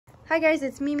Hi guys,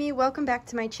 it's Mimi. Welcome back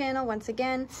to my channel once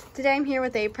again. Today I'm here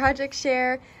with a project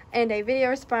share and a video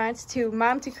response to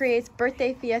Mom2Create's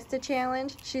birthday Fiesta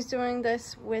challenge. She's doing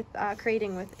this with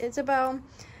creating with Isabel.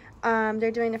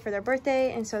 They're doing it for their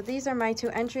birthday, and so these are my two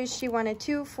entries. She wanted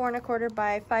two 4 1/4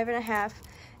 by 5.5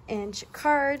 inch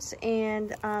cards,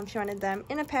 and she wanted them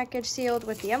in a package sealed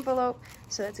with the envelope.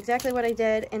 So that's exactly what I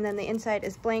did, and then the inside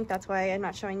is blank. That's why I'm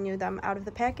not showing you them out of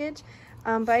the package.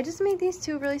 But I just made these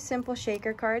two really simple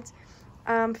shaker cards.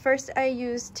 First, I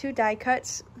used 2 die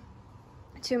cuts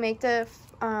to make the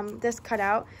this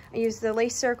cutout. I used the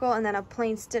lace circle and then a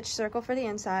plain stitch circle for the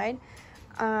inside.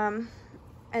 And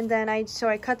then I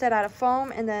cut that out of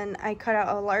foam, and then I cut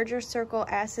out a larger circle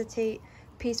acetate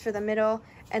piece for the middle,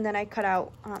 and then I cut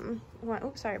out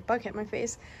oops, sorry, a bug hit my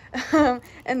face.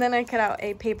 And then I cut out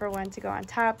a paper one to go on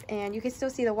top, and you can still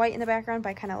see the white in the background, but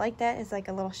I kind of like that. It's like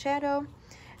a little shadow.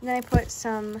 And then I put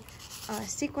some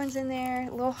sequins in there,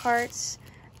 little hearts,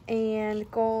 and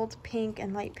gold, pink,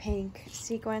 and light pink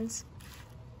sequins.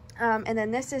 And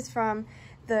then this is from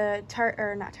the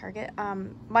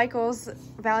Michael's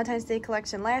Valentine's Day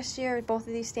collection last year. Both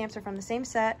of these stamps are from the same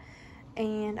set,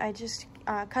 and I just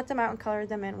cut them out and colored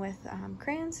them in with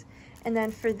crayons. And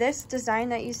then for this design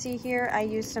that you see here, I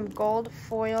used some gold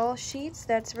foil sheets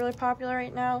that's really popular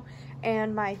right now,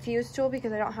 and my fuse tool,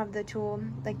 because I don't have the tool,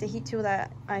 like the heat tool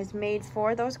that is made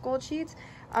for those gold sheets.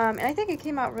 And I think it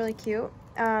came out really cute.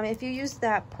 If you use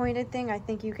that pointed thing, I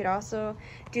think you could also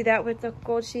do that with the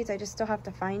gold sheets. I just still have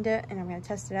to find it, and I'm going to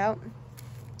test it out.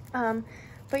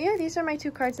 But yeah, these are my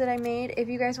 2 cards that I made. If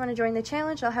you guys want to join the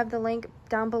challenge, I'll have the link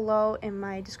down below in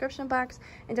my description box.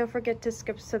 And don't forget to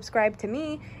subscribe to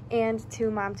me and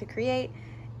to Mom2Create.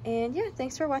 And yeah,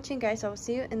 thanks for watching, guys. I will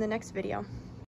see you in the next video.